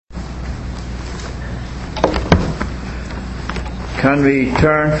Can we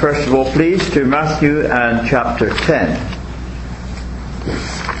turn first of all please to Matthew and chapter 10.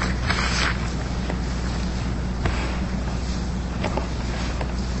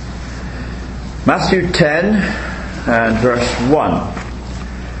 Matthew 10 and verse 1.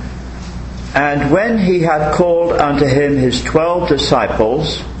 And when he had called unto him his 12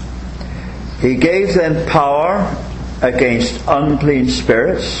 disciples, he gave them power against unclean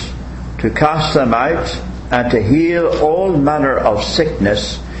spirits, to cast them out, and to heal all manner of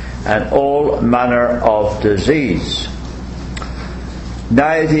sickness and all manner of disease.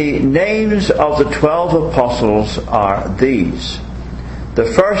 Now the names of the 12 apostles are these. The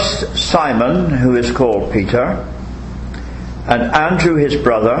first, Simon, who is called Peter, and Andrew his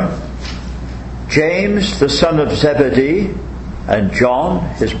brother, James the son of Zebedee, and John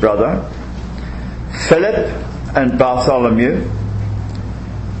his brother, Philip and Bartholomew,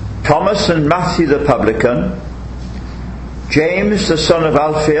 Thomas and Matthew the publican, James the son of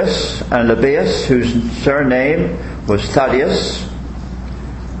Alphaeus and Lebbaeus, whose surname was Thaddeus,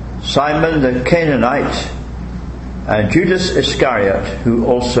 Simon the Canaanite, and Judas Iscariot, who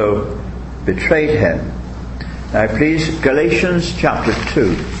also betrayed him. Now please, Galatians chapter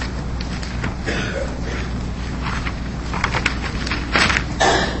 2.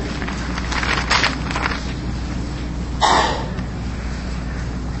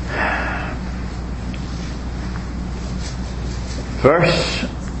 Verse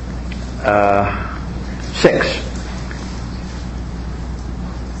 6.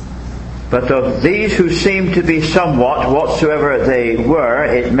 But of these who seem to be somewhat, whatsoever they were,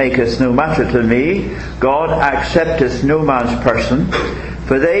 it maketh no matter to me. God accepteth no man's person.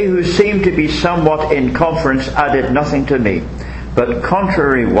 For they who seemed to be somewhat in conference added nothing to me. But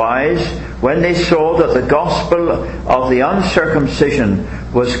contrariwise, when they saw that the gospel of the uncircumcision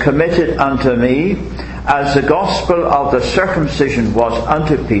was committed unto me, as the gospel of the circumcision was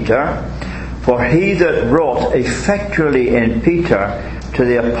unto Peter, for he that wrought effectually in Peter to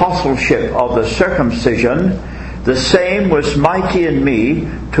the apostleship of the circumcision, the same was mighty in me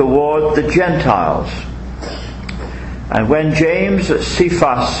toward the Gentiles. And when James,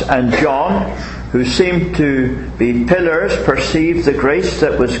 Cephas, and John, who seemed to be pillars, perceived the grace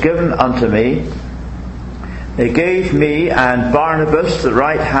that was given unto me, they gave me and Barnabas the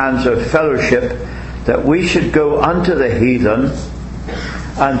right hands of fellowship, that we should go unto the heathen,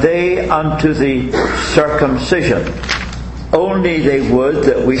 and they unto the circumcision. Only they would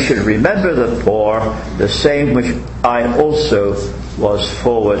that we should remember the poor, the same which I also was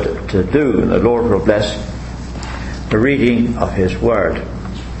forward to do. And the Lord will bless the reading of His Word.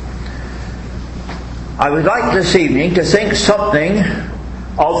 I would like this evening to think something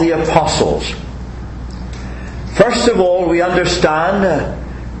of the apostles. First of all, we understand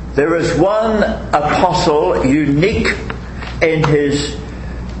there is one apostle unique in his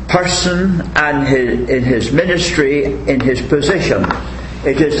person and in his ministry, in his position.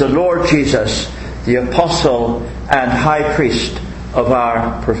 It is the Lord Jesus, the apostle and high priest of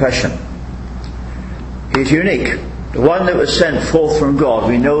our profession. He's unique. The one that was sent forth from God.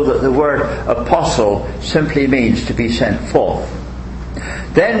 We know that the word apostle simply means to be sent forth.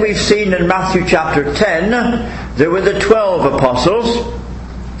 Then we've seen in Matthew chapter 10, there were the 12 apostles.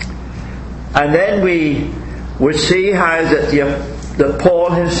 And then we would see how that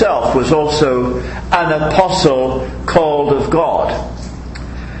Paul himself was also an apostle called of God.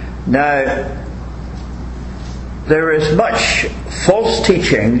 Now, there is much false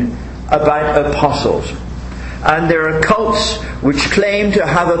teaching about apostles. And there are cults which claim to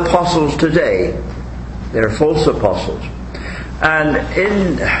have apostles today. They're false apostles. And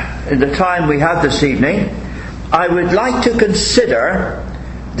in the time we have this evening, I would like to consider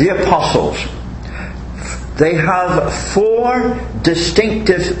the apostles. They have 4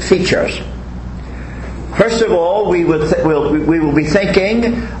 distinctive features. First of all, we will be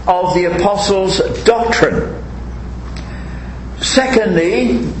thinking of the apostles' doctrine.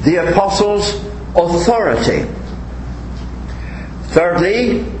 Secondly, the apostles' authority.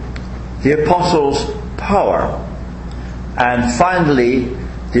 Thirdly, the apostles' power. And finally,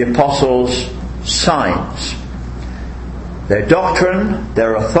 the apostles' signs. Their doctrine,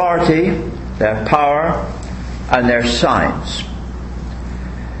 their authority, their power, and their signs.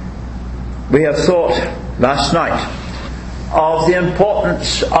 We have thought last night of the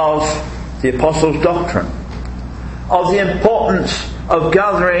importance of the apostles' doctrine, of the importance of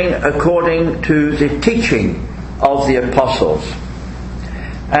gathering according to the teaching of the apostles.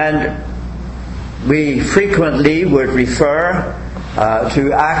 And we frequently would refer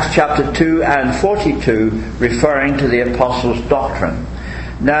to Acts chapter 2 and 42, referring to the apostles' doctrine.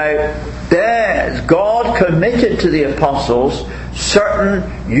 Now, there, God committed to the apostles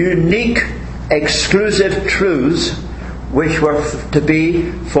certain unique, exclusive truths which were to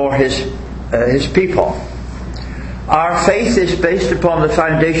be for his people. Our faith is based upon the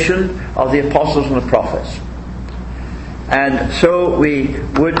foundation of the apostles and the prophets. And so we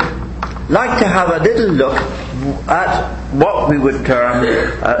would like to have a little look at what we would term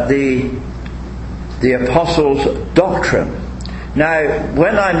the apostles' doctrine. Now,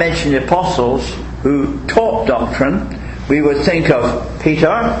 when I mention the apostles who taught doctrine, we would think of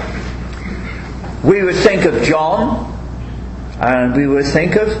Peter, we would think of John, and we would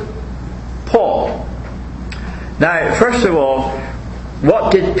think of Paul. Now, first of all,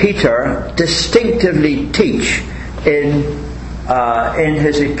 what did Peter distinctively teach in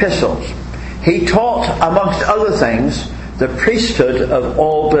his epistles? He taught, amongst other things, the priesthood of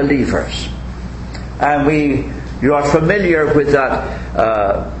all believers. And you are familiar with that,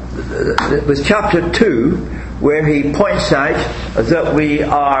 with chapter 2, where he points out that we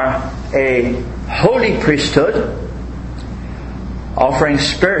are a holy priesthood, offering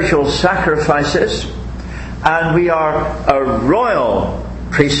spiritual sacrifices, and we are a royal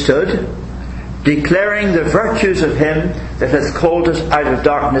priesthood, declaring the virtues of Him that hath called us out of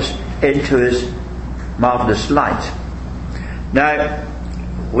darkness into His marvellous light. Now,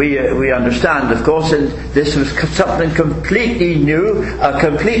 we understand, of course, and this was something completely new, a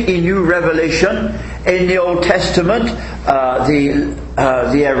completely new revelation in the Old Testament.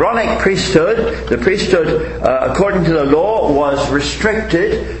 The Aaronic priesthood, the priesthood according to the law, was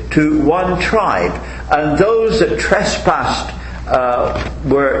restricted to one tribe, and those that trespassed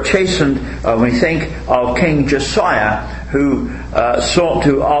were chastened. We think of King Josiah, who sought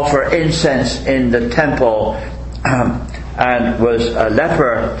to offer incense in the temple and was a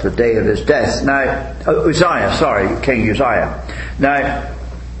leper to the day of his death. Now, King Uzziah. Now,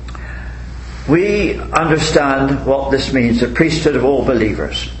 we understand what this means, the priesthood of all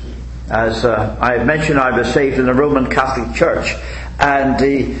believers. As I have mentioned, I was saved in the Roman Catholic Church, and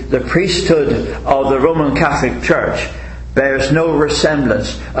the priesthood of the Roman Catholic Church bears no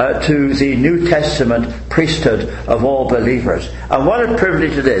resemblance to the New Testament priesthood of all believers. And what a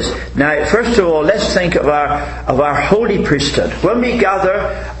privilege it is. Now, first of all, let's think of our holy priesthood. When we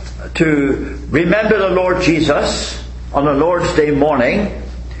gather to remember the Lord Jesus on the Lord's Day morning,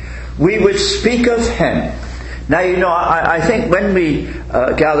 we would speak of Him. Now, I think when we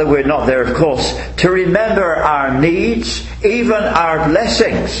gather, we're not there, of course, to remember our needs, even our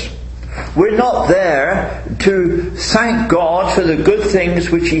blessings. We're not there to thank God for the good things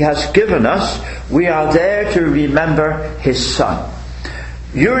which He has given us. We are there to remember His Son.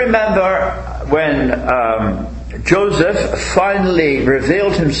 You remember when Joseph finally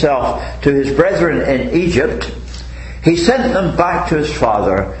revealed himself to his brethren in Egypt, he sent them back to his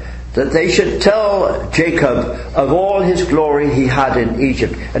father, that they should tell Jacob of all his glory he had in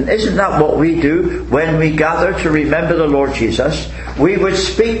Egypt. And isn't that what we do when we gather to remember the Lord Jesus? We would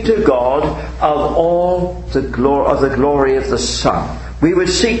speak to God of all the glory of the Son. We would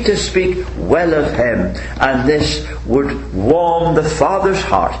seek to speak well of Him, and this would warm the Father's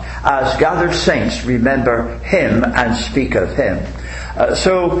heart as gathered saints remember Him and speak of Him.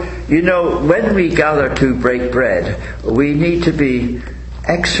 So, when we gather to break bread, we need to be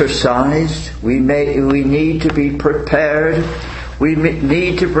exercised, we need to be prepared, we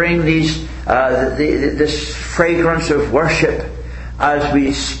need to bring this fragrance of worship as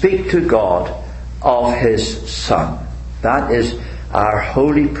we speak to God of His Son. That is our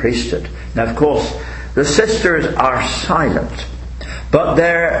holy priesthood. Now, of course, the sisters are silent, but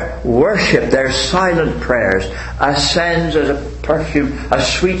their worship, their silent prayers, ascends as a perfume, a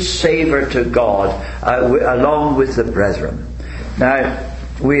sweet savour to God, along with the brethren. Now,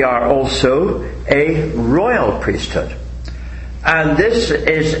 we are also a royal priesthood. And this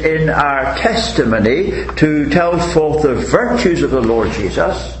is in our testimony to tell forth the virtues of the Lord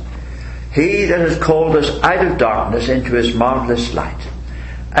Jesus, He that has called us out of darkness into His marvellous light.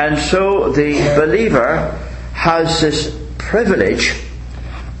 And so the believer has this privilege,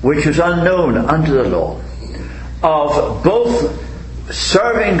 which was unknown under the law, of both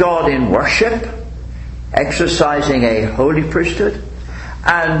serving God in worship, exercising a holy priesthood,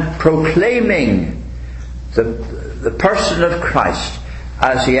 and proclaiming the person of Christ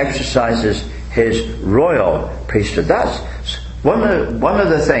as He exercises His royal priesthood. That's one of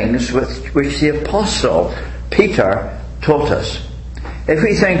the things which the Apostle Peter taught us. If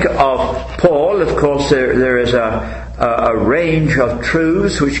we think of Paul, of course, there is a range of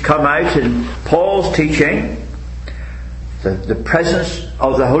truths which come out in Paul's teaching. The presence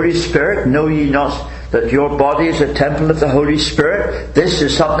of the Holy Spirit. Know ye not that your body is a temple of the Holy Spirit. This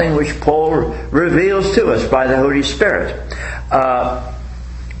is something which Paul reveals to us by the Holy Spirit.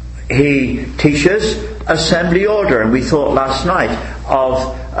 He teaches assembly order, and we thought last night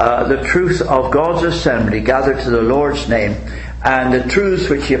of the truth of God's assembly gathered to the Lord's name, and the truths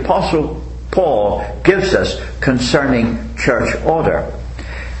which the Apostle Paul gives us concerning church order.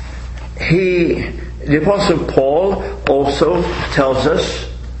 The Apostle Paul also tells us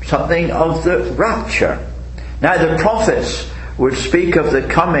something of the rapture. Now, the prophets would speak of the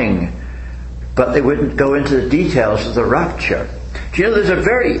coming, but they wouldn't go into the details of the rapture. Do you know, there's a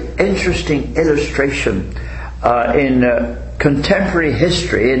very interesting illustration in contemporary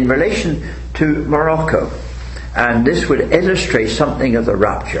history in relation to Morocco, and this would illustrate something of the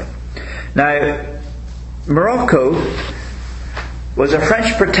rapture. Now, Morocco was a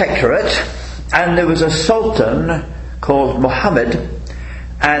French protectorate, and there was a sultan called Mohammed,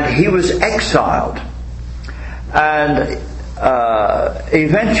 and he was exiled. And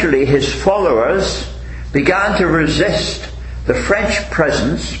eventually his followers began to resist the French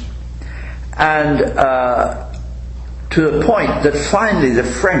presence, and to the point that finally the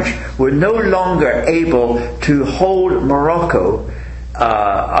French were no longer able to hold Morocco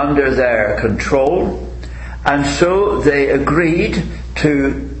under their control, and so they agreed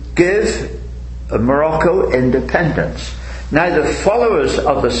to give Morocco independence. Now, the followers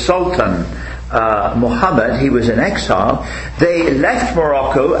of the Sultan Muhammad, he was in exile, they left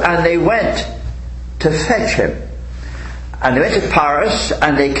Morocco and they went to fetch him. And they went to Paris,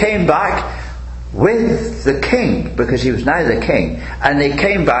 and they came back with the king, because he was now the king. And they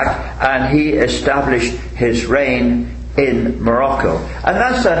came back and he established his reign in Morocco. And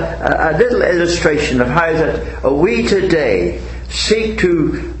that's a little illustration of how that we today seek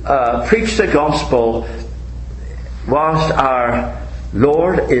to preach the gospel whilst our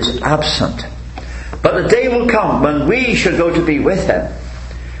Lord is absent. But the day will come when we shall go to be with him.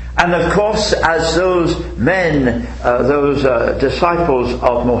 And of course, as those men, those disciples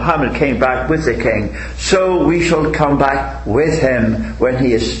of Muhammad came back with the king, so we shall come back with him when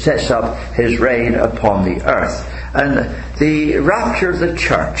he sets up his reign upon the earth. And the rapture of the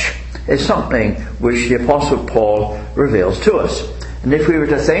church is something which the Apostle Paul reveals to us. And if we were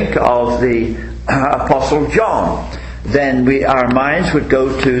to think of the Apostle John, then our minds would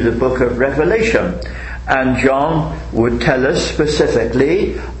go to the book of Revelation. And John would tell us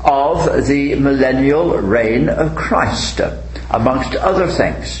specifically of the millennial reign of Christ, amongst other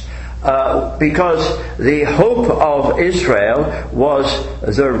things. Because the hope of Israel was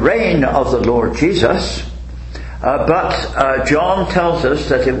the reign of the Lord Jesus. But John tells us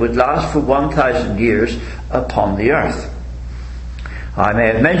that it would last for 1,000 years upon the earth. I may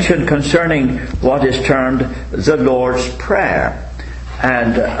have mentioned concerning what is termed the Lord's Prayer.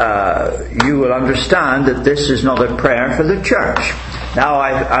 And you will understand that this is not a prayer for the church. Now,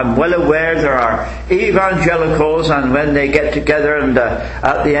 I'm well aware there are evangelicals, and when they get together and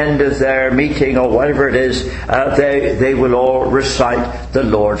at the end of their meeting or whatever it is, they will all recite the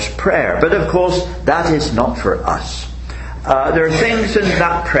Lord's Prayer. But of course, that is not for us. There are things in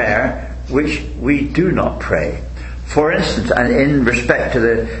that prayer which we do not pray. For instance, and in respect to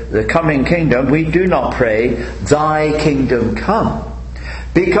the coming kingdom, we do not pray, "Thy kingdom come,"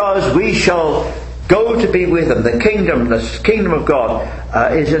 because we shall go to be with him. The kingdom of God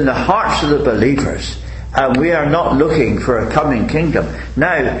is in the hearts of the believers, and we are not looking for a coming kingdom.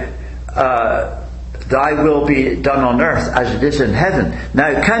 Now, thy will be done on earth as it is in heaven.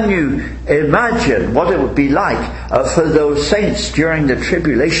 Now, can you imagine what it would be like for those saints during the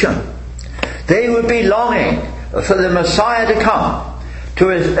tribulation? They would be longing for the Messiah to come,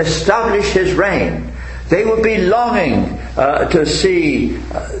 to establish his reign. They would be longing to see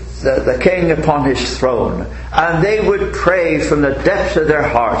the King upon his throne. And they would pray from the depths of their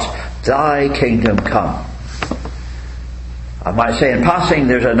hearts, "Thy kingdom come." I might say in passing,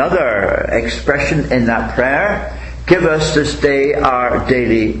 there's another expression in that prayer, "Give us this day our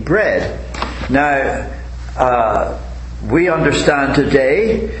daily bread." Now, we understand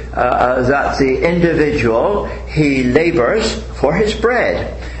today that the individual, he labours for his bread.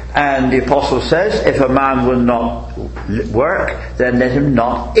 And the apostle says, if a man will not work, then let him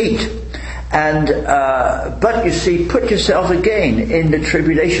not eat. And but you see, put yourself again in the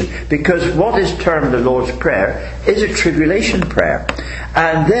tribulation, because what is termed the Lord's Prayer is a tribulation prayer.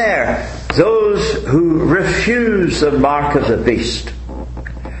 And there, those who refuse the mark of the beast,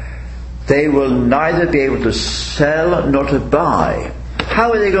 they will neither be able to sell nor to buy.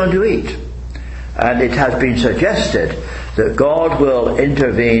 How are they going to eat? And it has been suggested that God will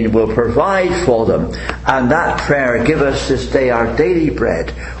intervene, will provide for them, and that prayer, "Give us this day our daily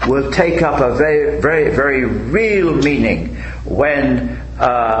bread," will take up a very, very, very real meaning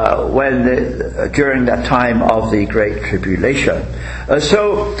during that time of the Great Tribulation.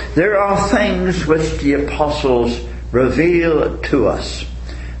 So there are things which the apostles reveal to us,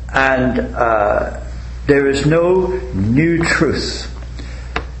 and there is no new truth.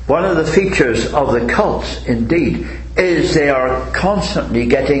 One of the features of the cults, indeed, is they are constantly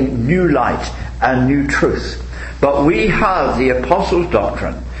getting new light and new truth. But we have the Apostles'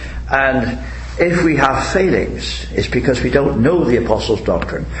 doctrine, and if we have failings, it's because we don't know the Apostles'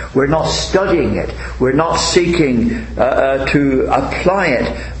 doctrine. We're not studying it. We're not seeking to apply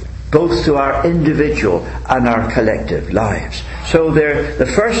it both to our individual and our collective lives. So the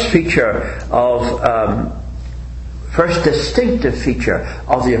first distinctive feature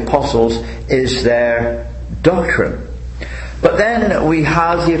of the apostles is their doctrine. But then we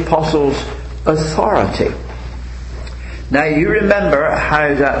have the apostles' authority. Now you remember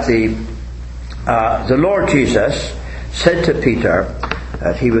how that the Lord Jesus said to Peter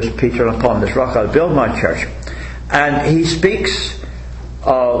that he was Peter, "Upon this rock I'll build my church," and he speaks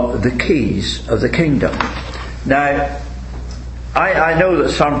of the keys of the kingdom. Now I know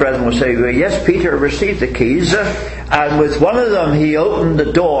that some brethren will say, well, yes, Peter received the keys, and with one of them he opened the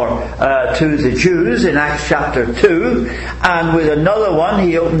door to the Jews in Acts chapter 2, and with another one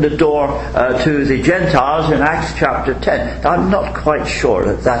he opened the door to the Gentiles in Acts chapter 10. I'm not quite sure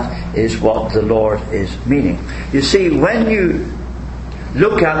that is what the Lord is meaning. You see, when you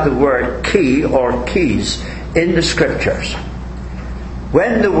look at the word key or keys in the Scriptures,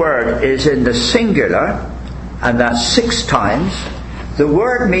 when the word is in the singular, and that's 6 times, the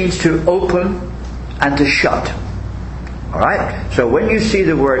word means to open and to shut. Alright? So when you see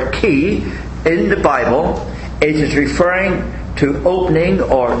the word key in the Bible, it is referring to opening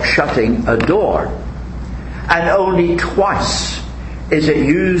or shutting a door. And only twice is it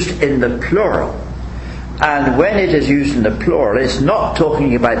used in the plural. And when it is used in the plural, it's not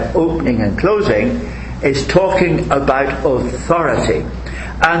talking about opening and closing, it's talking about authority.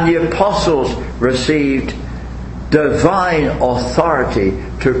 And the apostles received divine authority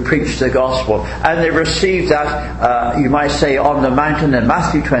to preach the gospel. And they received that, you might say, on the mountain in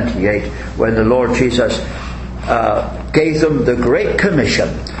Matthew 28, when the Lord Jesus gave them the Great Commission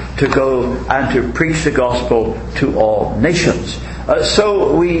to go and to preach the gospel to all nations.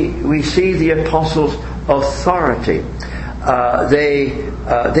 So we see the apostles' authority.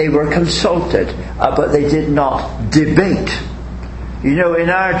 They were consulted, but they did not debate. You know, in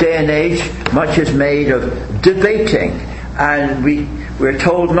our day and age, much is made of debating, and we're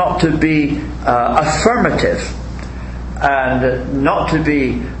told not to be affirmative and not to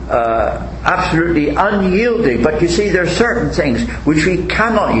be absolutely unyielding. But you see, there are certain things which we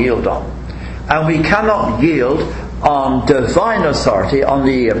cannot yield on, and we cannot yield on divine authority, on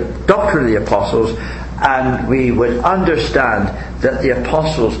the doctrine of the apostles. And we would understand that the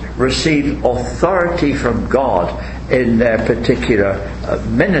apostles received authority from God in their particular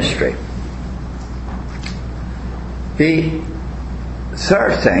ministry. The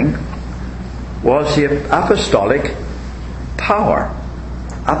third thing was the apostolic power.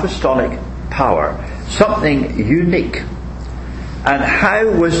 Apostolic power. Something unique. And how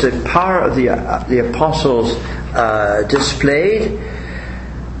was the power of the apostles displayed?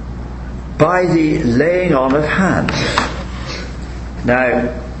 By the laying on of hands. Now,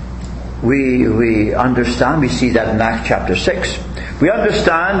 we understand, we see that in Acts chapter 6. We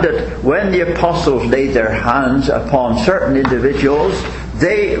understand that when the apostles laid their hands upon certain individuals,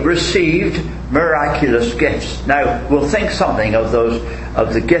 they received miraculous gifts. Now, we'll think something of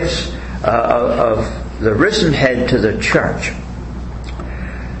the gifts of the risen head to the church.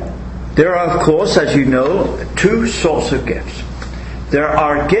 There are, of course, as you know, 2 sorts of gifts. There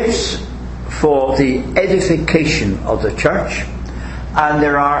are gifts for the edification of the church, and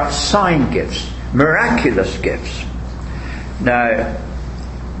there are sign gifts, miraculous gifts. Now,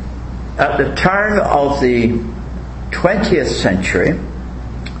 at the turn of the 20th century,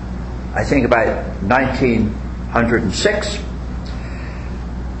 I think about 1906,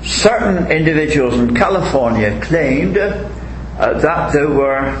 certain individuals in California claimed that there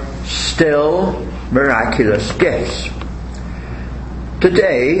were still miraculous gifts.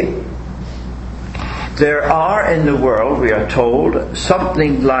 Today, there are in the world, we are told,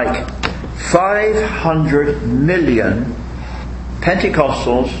 something like 500 million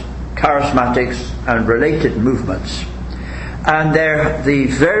Pentecostals, charismatics, and related movements. And the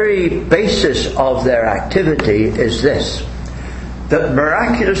very basis of their activity is this: that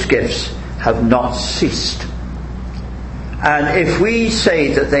miraculous gifts have not ceased. And if we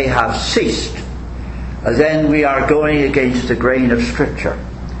say that they have ceased, then we are going against the grain of Scripture.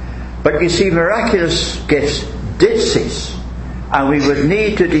 But you see, miraculous gifts did cease, and we would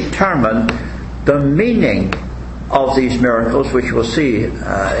need to determine the meaning of these miracles, which we'll see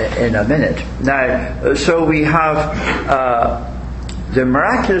in a minute. Now, so we have the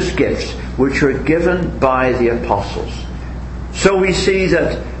miraculous gifts which were given by the apostles. So we see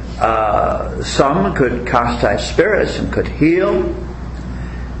that some could cast out spirits and could heal,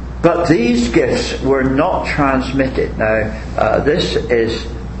 but these gifts were not transmitted. Now, this is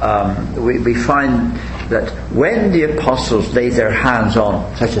we find that when the apostles laid their hands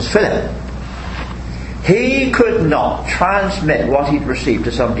on, such as Philip, he could not transmit what he'd received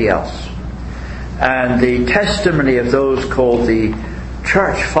to somebody else. And the testimony of those called the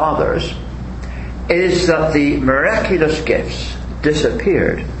Church Fathers is that the miraculous gifts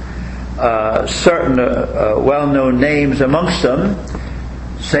disappeared. Certain well-known names amongst them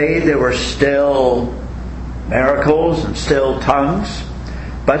say there were still miracles and still tongues,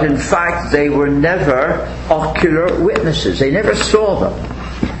 but in fact they were never ocular witnesses. They never saw them.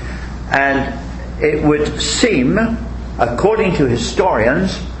 And it would seem, according to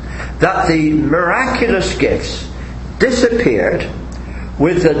historians, that the miraculous gifts disappeared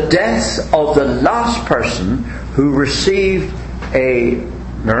with the death of the last person who received a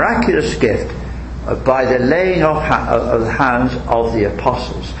miraculous gift by the laying of the hands of the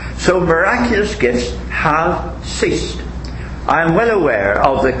apostles. So miraculous gifts have ceased. I am well aware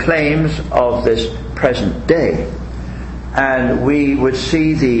of the claims of this present day, and we would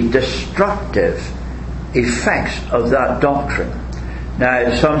see the destructive effects of that doctrine.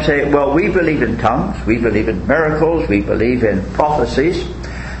 Now, some say, well, we believe in tongues, we believe in miracles, we believe in prophecies,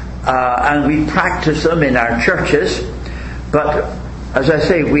 and we practice them in our churches, but as I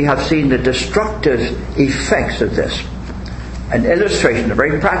say, we have seen the destructive effects of this. An illustration, a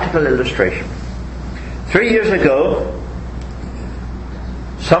very practical illustration. 3 years ago,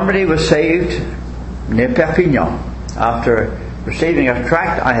 somebody was saved near Perpignan. After receiving a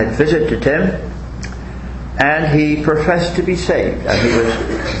tract, I had visited him, and he professed to be saved. And he was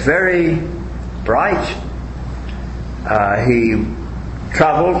very bright. He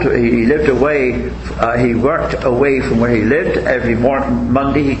travelled, he lived away, he worked away from where he lived. Every morning,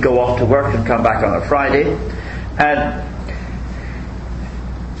 Monday, he'd go off to work and come back on a Friday. And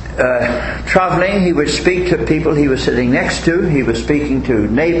travelling, he would speak to people he was sitting next to. He was speaking to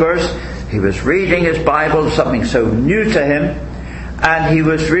neighbours. He was reading his Bible, something so new to him. And he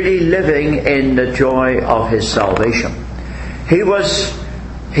was really living in the joy of his salvation.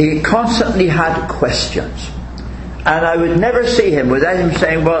 He constantly had questions. And I would never see him without him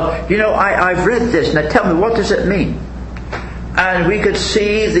saying, well, you know, I've read this, now tell me, what does it mean? And we could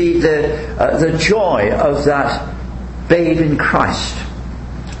see the joy of that babe in Christ.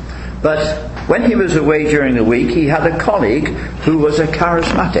 But when he was away during the week, he had a colleague who was a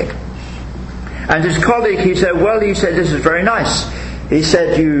charismatic. And his colleague, he said, this is very nice. He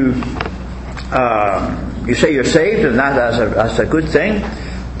said, you say you're saved, and that's a good thing,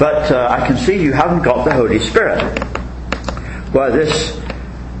 but I can see you haven't got the Holy Spirit. Well, this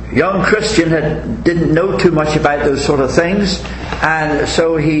young Christian didn't know too much about those sort of things, and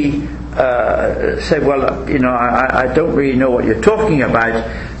so he said, well, you know, I don't really know what you're talking about.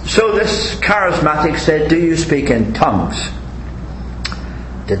 So this charismatic said, do you speak in tongues?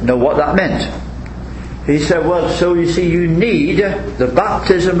 Didn't know what that meant. He said, well, so you see, you need the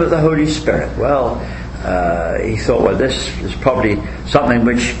baptism of the Holy Spirit. Well, he thought, well, this is probably something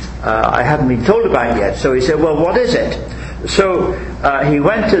which I haven't been told about yet. So he said, well, what is it? So he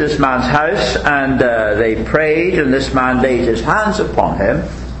went to this man's house, and they prayed, and this man laid his hands upon him,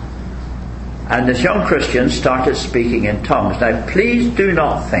 and this young Christian started speaking in tongues. Now, please do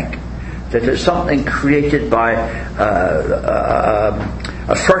not think that it's something created by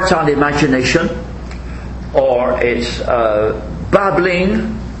a fertile imagination, or it's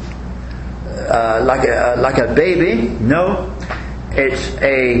babbling like a baby. No, it's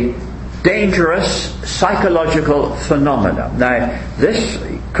a dangerous psychological phenomenon. Now, this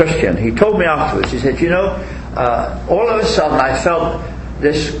Christian, he told me afterwards, he said, you know, all of a sudden I felt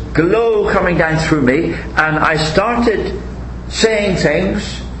this glow coming down through me, and I started saying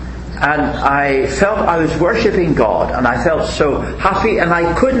things, and I felt I was worshipping God, and I felt so happy, and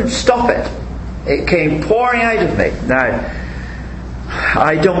I couldn't stop it. It came pouring out of me. Now,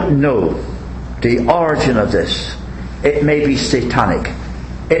 I don't know the origin of this. It may be satanic.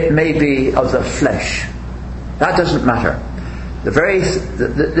 It may be of the flesh. That doesn't matter.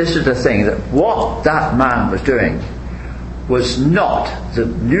 This is the thing, that what that man was doing was not the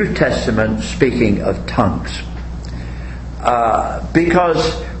New Testament speaking of tongues.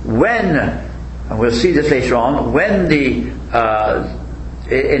 Because when, and we'll see this later on, when in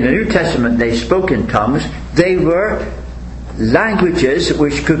the New Testament they spoke in tongues, they were languages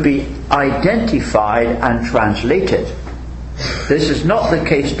which could be identified and translated. This is not the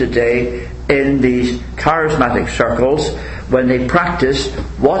case today in these charismatic circles when they practice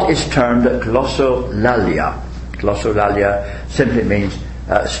what is termed glossolalia. Glossolalia simply means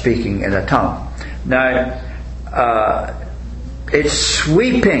speaking in a tongue. Now, it's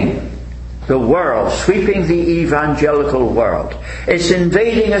sweeping the world, sweeping the evangelical world. It's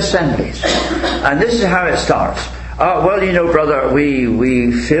invading assemblies. And this is how it starts. Well, you know, brother,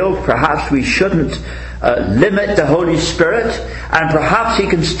 we feel perhaps we shouldn't limit the Holy Spirit, and perhaps He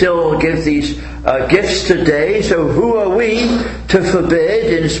can still give these gifts today, so who are we to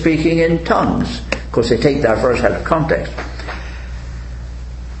forbid in speaking in tongues? Of course, they take that verse out of context.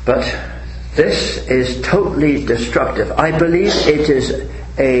 But this is totally destructive. I believe it is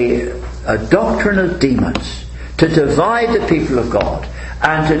a doctrine of demons to divide the people of God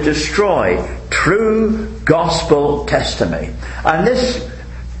and to destroy true gospel testimony. And this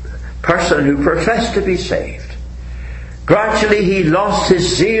person who professed to be saved, gradually he lost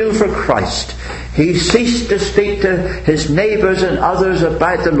his zeal for Christ. He ceased to speak to his neighbours and others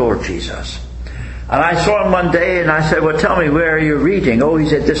about the Lord Jesus. And I saw him one day and I said, well, tell me, where are you reading? Oh, he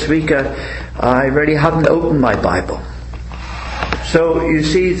said, this week I really haven't opened my Bible. So you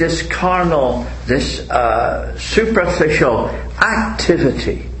see, this carnal, this superficial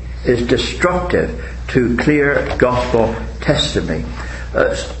activity is destructive to clear gospel testimony.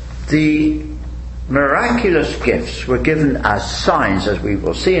 The miraculous gifts were given as signs, as we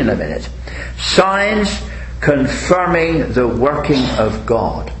will see in a minute. Signs confirming the working of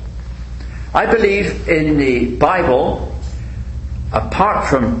God. I believe in the Bible, apart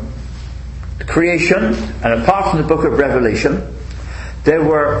from creation and apart from the book of Revelation, there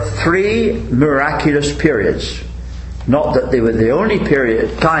were 3 miraculous periods. Not that they were the only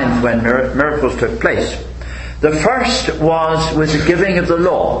time when miracles took place. The first was with the giving of the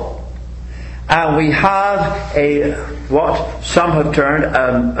law. And we have what some have termed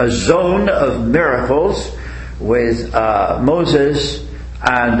a zone of miracles with Moses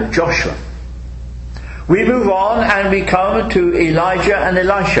and Joshua. We move on and we come to Elijah and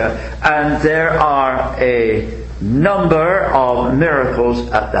Elisha, and there are a number of miracles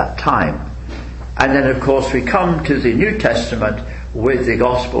at that time. And then, of course, we come to the New Testament with the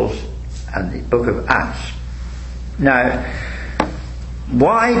Gospels and the book of Acts. Now,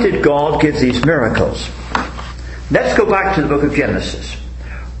 why did God give these miracles? Let's go back to the book of Genesis.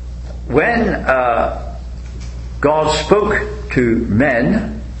 When God spoke to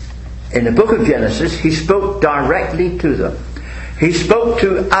men in the book of Genesis, He spoke directly to them. He spoke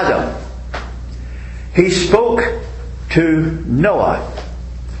to Adam. He spoke to Noah.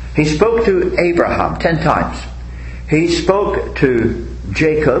 He spoke to Abraham 10 times. He spoke to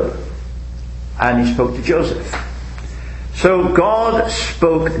Jacob, and He spoke to Joseph. So God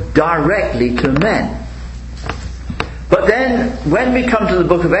spoke directly to men. But then, when we come to the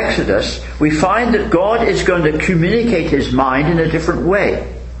book of Exodus, we find that God is going to communicate His mind in a different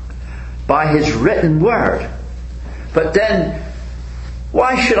way, by His written word. But then,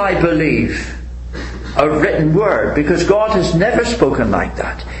 why should I believe a written word? Because God has never spoken like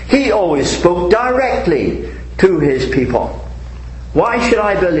that. He always spoke directly to His people. Why should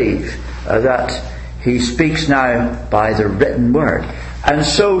I believe that He speaks now by the written word? And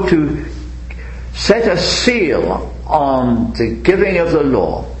so to set a seal on the giving of the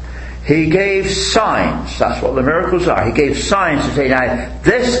law, He gave signs. That's what the miracles are. He gave signs to say, now,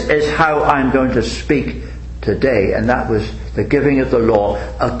 this is how I'm going to speak today. And that was the giving of the law,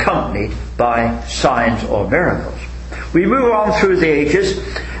 accompanied by signs or miracles. We move on through the ages,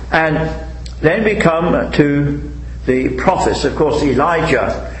 and then we come to the prophets. Of course,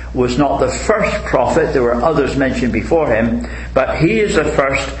 Elijah was not the first prophet. There were others mentioned before him, but he is the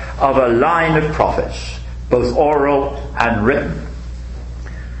first of a line of prophets, both oral and written.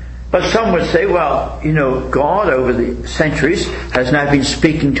 But some would say, well, you know, God over the centuries has now been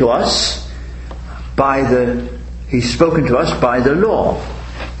speaking to us He's spoken to us by the law,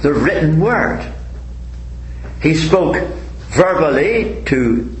 the written word. He spoke verbally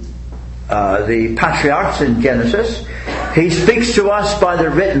to the patriarchs in Genesis. He speaks to us by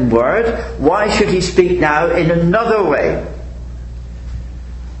the written word. Why should He speak now in another way?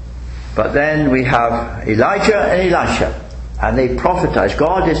 But then we have Elijah and Elisha, and they prophesied.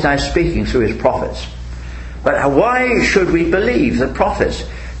 God is now speaking through His prophets. But why should we believe the prophets?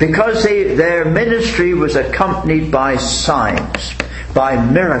 because their ministry was accompanied by signs, by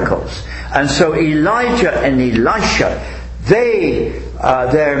miracles. And so Elijah and Elisha,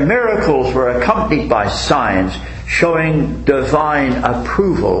 their miracles were accompanied by signs showing divine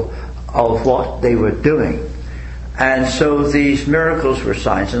approval of what they were doing. And so these miracles were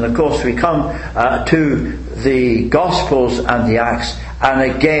signs. And of course we come to the Gospels and the Acts, and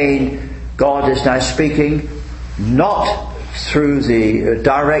again God is now speaking not through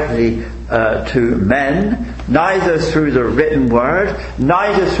directly to men, neither through the written word,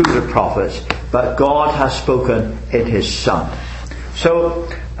 neither through the prophets, but God has spoken in His Son. So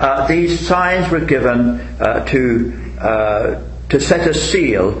these signs were given to set a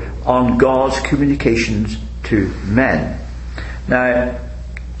seal on God's communications to men. Now,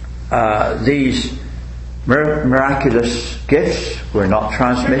 these miraculous gifts were not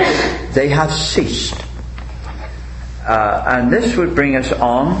transmitted. They have ceased. And this would bring us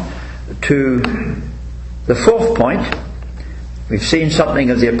on to the fourth point. We've seen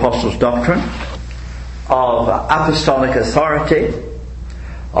something of the Apostles' doctrine, of apostolic authority,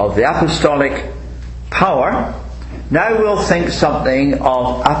 of the apostolic power. Now we'll think something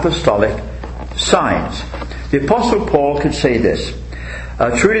of apostolic signs. The Apostle Paul could say this: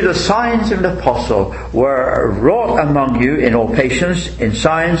 truly the signs of the apostle were wrought among you in all patience, in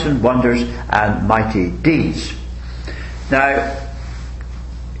signs and wonders and mighty deeds. Now,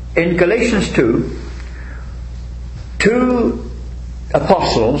 in Galatians 2, two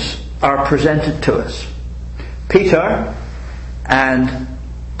apostles are presented to us: Peter and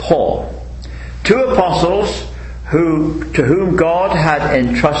Paul. Two apostles to whom God had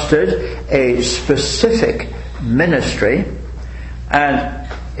entrusted a specific ministry. And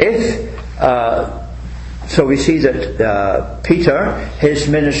so we see that Peter, his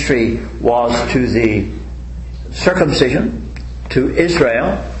ministry was to the circumcision, to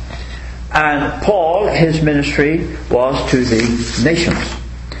Israel, and Paul, his ministry was to the nations.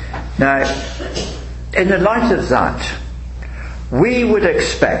 Now, in the light of that, we would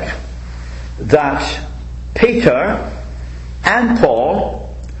expect that Peter and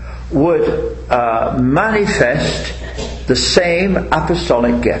Paul would manifest the same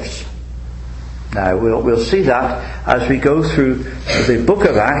apostolic gifts. Now we'll see that as we go through the book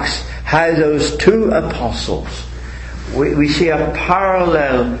of Acts, how those two apostles, we see a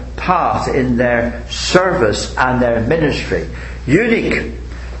parallel path in their service and their ministry. Unique.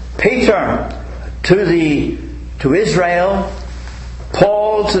 Peter to Israel,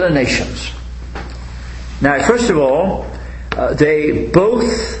 Paul to the nations. Now, first of all, they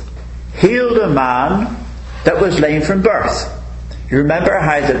both healed a man that was lame from birth. You remember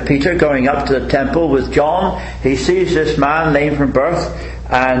how that Peter, going up to the temple with John, he sees this man lame from birth,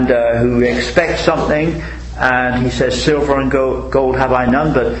 and who expects something, and he says, "Silver and gold have I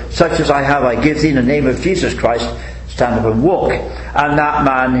none, but such as I have I give thee in the name of Jesus Christ. Stand up and walk." And that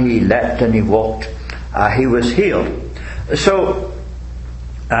man, he leapt and he walked. He was healed. So,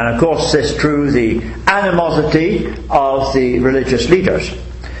 and of course this drew the animosity of the religious leaders.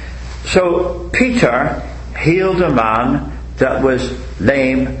 So Peter healed a man that was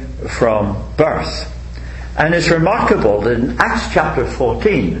lame from birth. And it's remarkable that in Acts chapter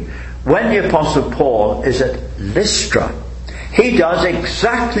 14, when the Apostle Paul is at Lystra, he does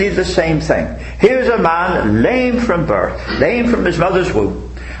exactly the same thing. Here's a man lame from birth, lame from his mother's womb,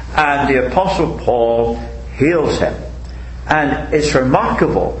 and the Apostle Paul heals him. And it's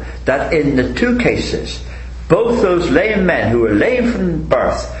remarkable that in the two cases, both those lame men who were lame from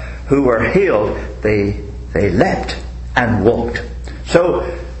birth, who were healed, they leapt and walked. So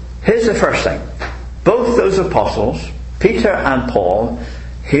here's the first thing. Both those apostles, Peter and Paul,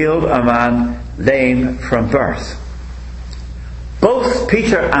 healed a man lame from birth. Both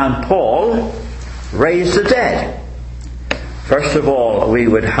Peter and Paul raised the dead. First of all, we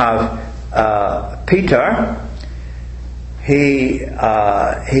would have Peter. He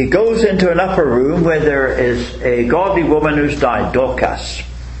goes into an upper room where there is a godly woman who's died, Dorcas.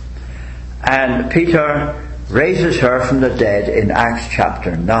 And Peter raises her from the dead in Acts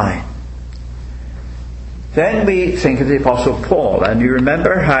chapter 9. Then we think of the Apostle Paul, and you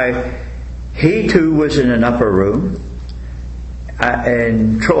remember how he too was in an upper room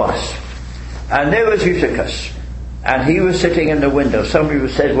in Troas, and there was Eutychus, and he was sitting in the window. Some people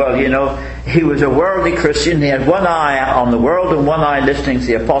said, well, he was a worldly Christian, he had one eye on the world and one eye listening to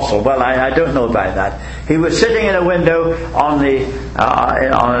the apostle. Well, I don't know about that. He was sitting in a window in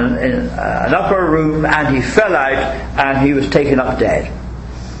an upper room, and he fell out and he was taken up dead.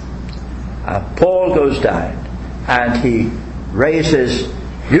 Paul goes down and he raises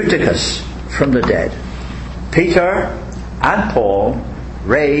Eutychus from the dead. Peter and Paul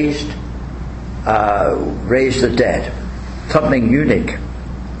raised the dead. Something unique.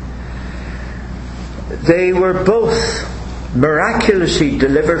 They were both miraculously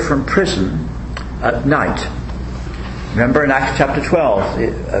delivered from prison at night. Remember in Acts chapter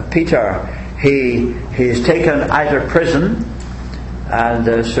 12, Peter, he is taken out of prison, and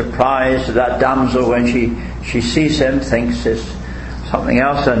the surprise of that damsel when she sees him thinks it's something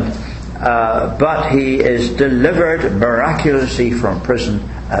else, but he is delivered miraculously from prison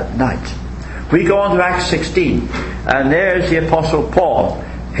at night. We go on to Acts 16, and there's the Apostle Paul.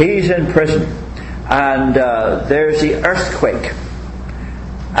 He's in prison, and there's the earthquake,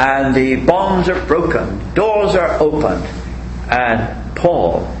 and the bonds are broken, doors are opened, and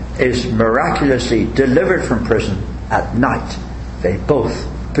Paul is miraculously delivered from prison at night. They both,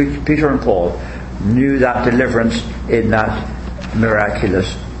 Peter and Paul, knew that deliverance in that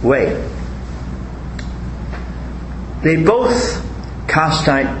miraculous way. They both cast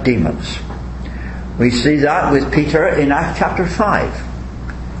out demons. We see that with Peter in Acts chapter 5.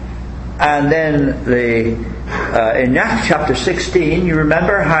 And then in Acts chapter 16, you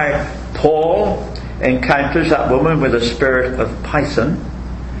remember how Paul encounters that woman with a spirit of Python,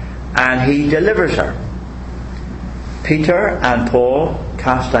 and he delivers her. Peter and Paul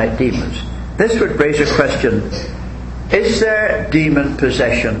cast out demons. This would raise a question: is there demon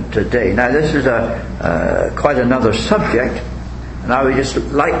possession today? Now, this is quite another subject, and I would just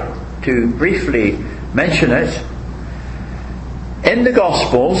like to briefly mention it. In the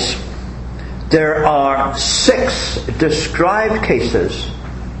Gospels, there are 6 described cases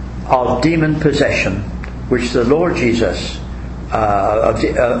of demon possession which the Lord Jesus,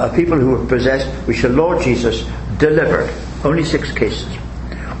 of people who were possessed, which the Lord Jesus delivered. Only 6 cases.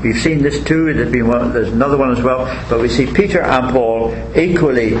 We've seen this too. There's another one as well. But we see Peter and Paul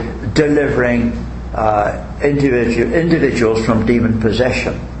equally delivering individuals from demon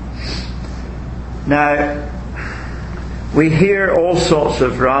possession. Now, we hear all sorts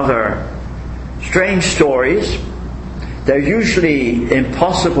of rather strange stories. They're usually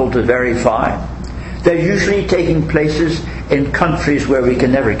impossible to verify. They're usually taking places in countries where we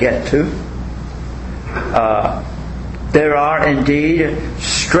can never get to. There are indeed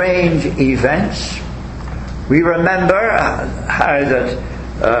strange events. We remember how that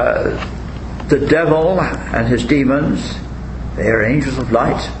the devil and his demons, they are angels of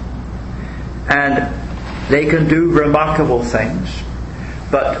light, and they can do remarkable things.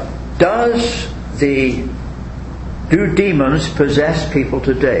 But do demons possess people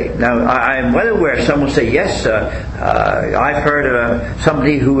today? Now, I'm well aware some will say, yes, I've heard of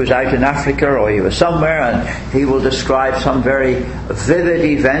somebody who was out in Africa, or he was somewhere, and he will describe some very vivid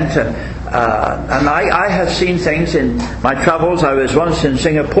event. And I have seen things in my travels. I was once in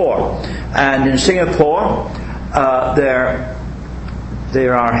Singapore, and in Singapore there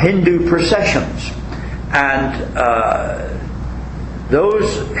are Hindu processions, and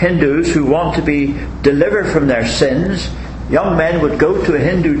those Hindus who want to be delivered from their sins, young men would go to a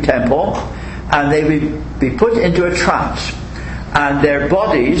Hindu temple and they would be put into a trance, and their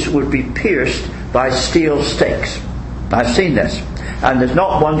bodies would be pierced by steel stakes. I've seen this, and there's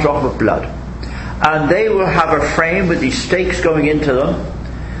not one drop of blood. And they will have a frame with these stakes going into them,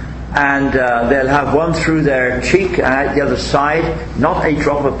 and they'll have one through their cheek and out the other side, not a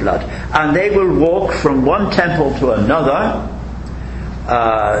drop of blood. And they will walk from one temple to another,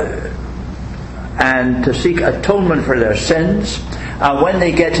 and to seek atonement for their sins. When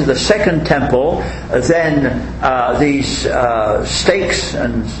they get to the second temple, then these stakes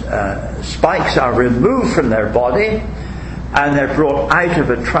and spikes are removed from their body, and they're brought out of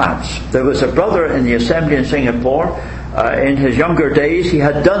a trance. There was a brother in the assembly in Singapore. In his younger days, he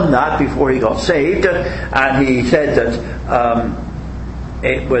had done that before he got saved, and he said that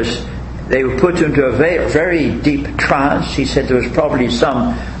they were put into a very, very deep trance. He said there was probably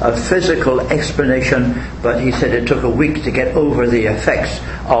some physical explanation, but he said it took a week to get over the effects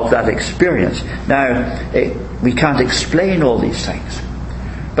of that experience. Now, we can't explain all these things,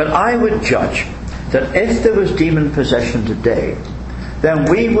 but I would judge that if there was demon possession today, then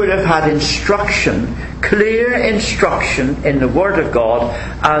we would have had instruction, clear instruction in the Word of God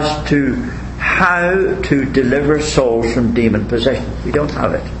as to how to deliver souls from demon possession. We don't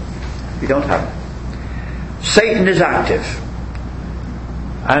have it. We don't have it. Satan is active.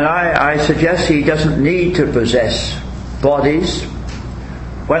 And I suggest he doesn't need to possess bodies.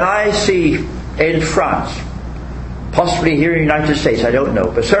 When I see in France, possibly here in the United States, I don't know,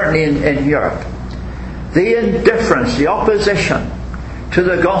 but certainly in Europe, the indifference, the opposition to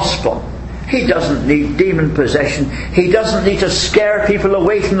the gospel. He doesn't need demon possession. He doesn't need to scare people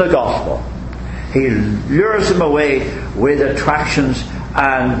away from the gospel. He lures them away with attractions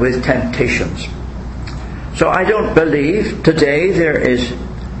and with temptations. So I don't believe today there is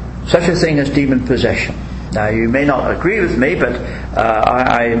such a thing as demon possession. Now you may not agree with me, but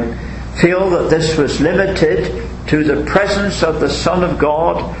I feel that this was limited to the presence of the Son of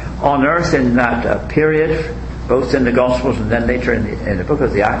God on earth in that period, both in the Gospels and then later in the book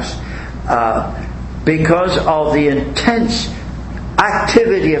of the Acts, because of the intense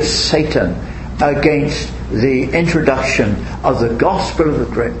activity of Satan against the introduction of the gospel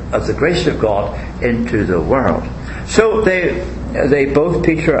of the grace of God into the world. So they both,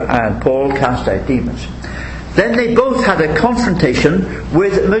 Peter and Paul, cast out demons. Then they both had a confrontation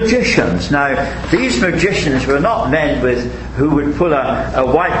with magicians. Now, these magicians were not men who would pull a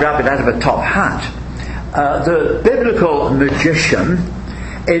white rabbit out of a top hat. The biblical magician,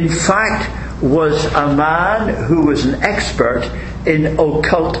 in fact, was a man who was an expert in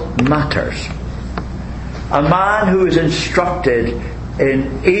occult matters. A man who was instructed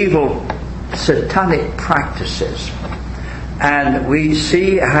in evil satanic practices. And we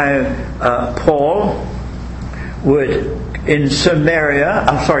see how Paul would, in Samaria,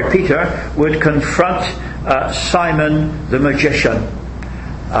 Peter would confront Simon the magician.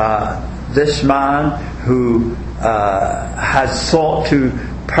 This man who had thought to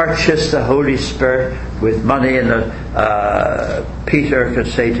purchase the Holy Spirit with money, and Peter could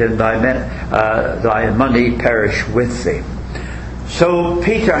say to him, thy money perish with thee. So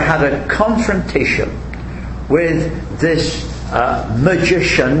Peter had a confrontation with this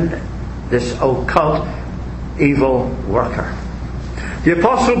magician, this occult evil worker. The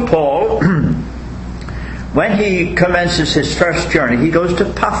Apostle Paul, when he commences his first journey, he goes to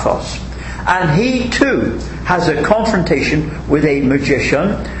Paphos, and he too has a confrontation with a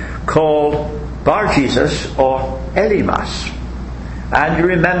magician called Bar-Jesus or Elymas. And you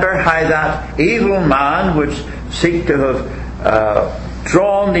remember how that evil man would seek to have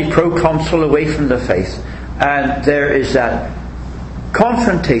drawn the proconsul away from the faith, and there is that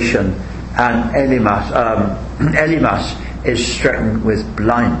confrontation, and Elymas is stricken with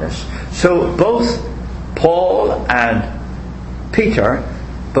blindness. So both Paul and Peter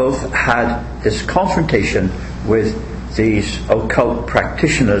both had this confrontation with these occult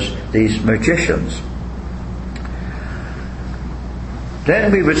practitioners, these magicians.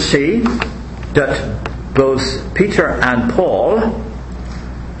 Then we would see that both Peter and Paul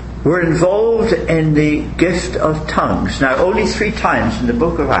were involved in the gift of tongues. Now, only 3 times in the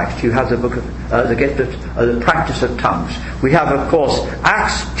book of Acts you have the gift of the practice of tongues. We have, of course,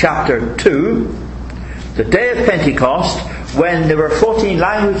 Acts chapter 2, the day of Pentecost, when there were 14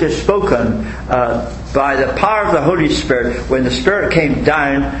 languages spoken by the power of the Holy Spirit, when the Spirit came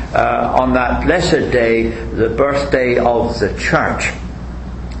down on that blessed day, the birthday of the church.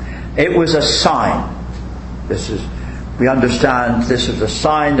 It was a sign. We understand this is a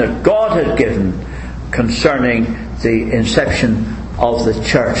sign that God had given concerning the inception of the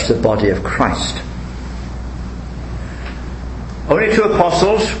church, the body of Christ. Only 2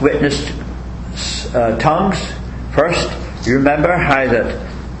 apostles witnessed tongues. First, you remember how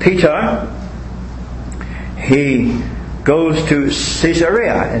that Peter, he goes to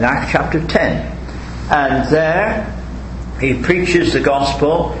Caesarea in Acts chapter 10, and there he preaches the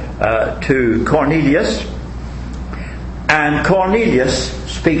gospel to Cornelius, and Cornelius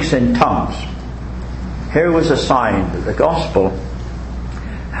speaks in tongues. Here was a sign that the gospel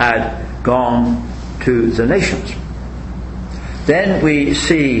had gone to the nations. Then we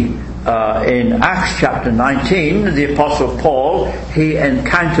see in Acts chapter 19, the Apostle Paul, he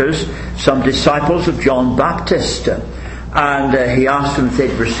encounters some disciples of John Baptist, and he asked them if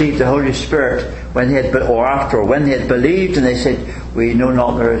they'd received the Holy Spirit when they had believed, and they said, "We know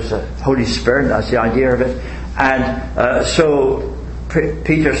not there is a Holy Spirit." That's the idea of it. And so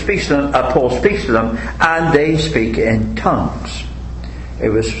Peter speaks to them, Paul speaks to them, and they speak in tongues. It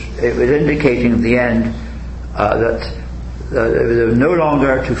was indicating the end that they were no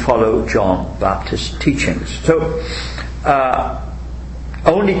longer to follow John Baptist's teachings. So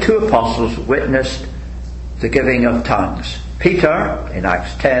only 2 apostles witnessed the giving of tongues. Peter in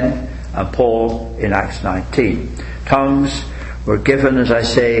Acts 10 and Paul in Acts 19. Tongues were given, as I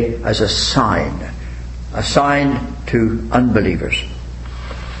say, as a sign to unbelievers.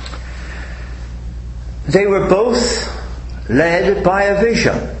 They were both led by a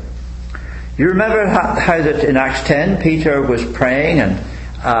vision. You remember how that in Acts 10 Peter was praying, and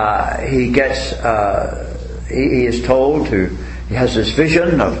he is told he has this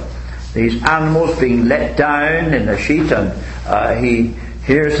vision of these animals being let down in a sheet, and he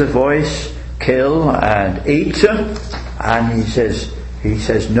hears the voice, "Kill and eat," and he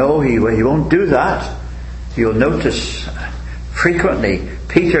says no, he won't do that. You'll notice frequently,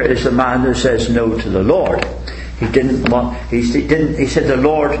 Peter is the man who says no to the Lord. He said the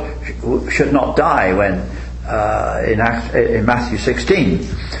Lord should not die when in Matthew 16,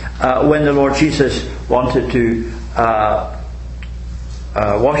 when the Lord Jesus wanted to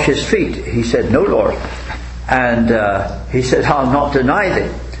wash his feet. He said, "No, Lord." And he said, "I'll not deny thee."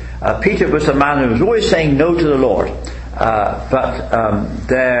 Peter was a man who was always saying no to the Lord. But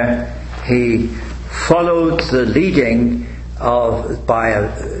there he followed the leading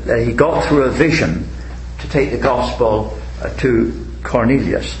he got through a vision to take the gospel to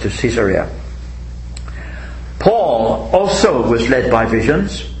Cornelius, to Caesarea. Paul also was led by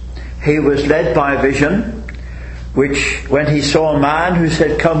visions. He was led by a vision which, when he saw a man who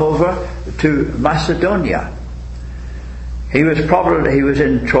said, "Come over to Macedonia." He was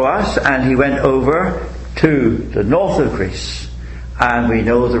in Troas, and he went over to the north of Greece. And we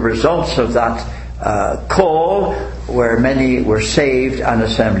know the results of that call, where many were saved and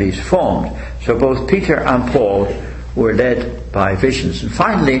assemblies formed. So both Peter and Paul were led by visions. And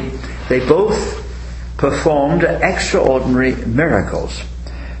finally, they both performed extraordinary miracles.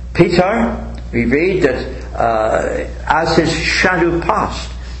 Peter, we read that as his shadow passed,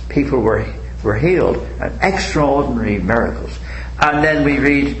 people were healed, and extraordinary miracles. And then we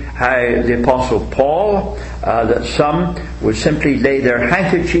read how the Apostle Paul, that some would simply lay their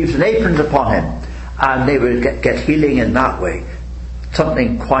handkerchiefs and aprons upon him, and they would get healing in that way.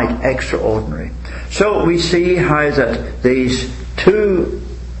 Something quite extraordinary. So we see how that these two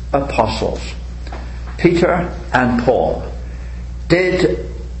apostles, Peter and Paul,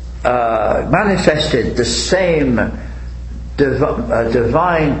 manifested the same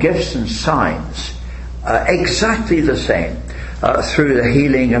divine gifts and signs, exactly the same, through the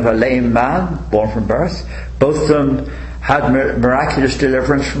healing of a lame man born from birth. Both of them had miraculous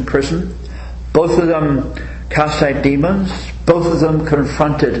deliverance from prison. Both of them cast out demons. Both of them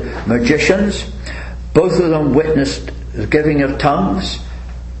confronted magicians. Both of them witnessed the giving of tongues.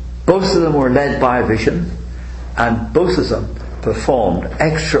 Both of them were led by a vision, and both of them performed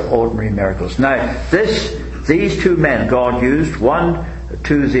extraordinary miracles. Now, these two men God used, one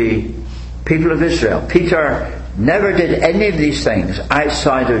to the people of Israel. Peter never did any of these things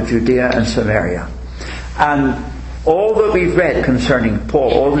outside of Judea and Samaria. And all that we've read concerning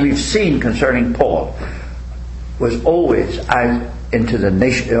Paul, all that we've seen concerning Paul, was always out into the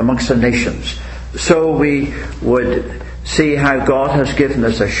nation, amongst the nations. So we would see how God has given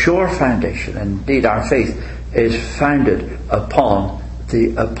us a sure foundation. Indeed, our faith is founded upon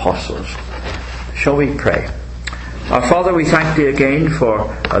the apostles. Shall we pray? Our Father, we thank thee again for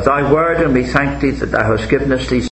thy word, and we thank thee that thou hast given us these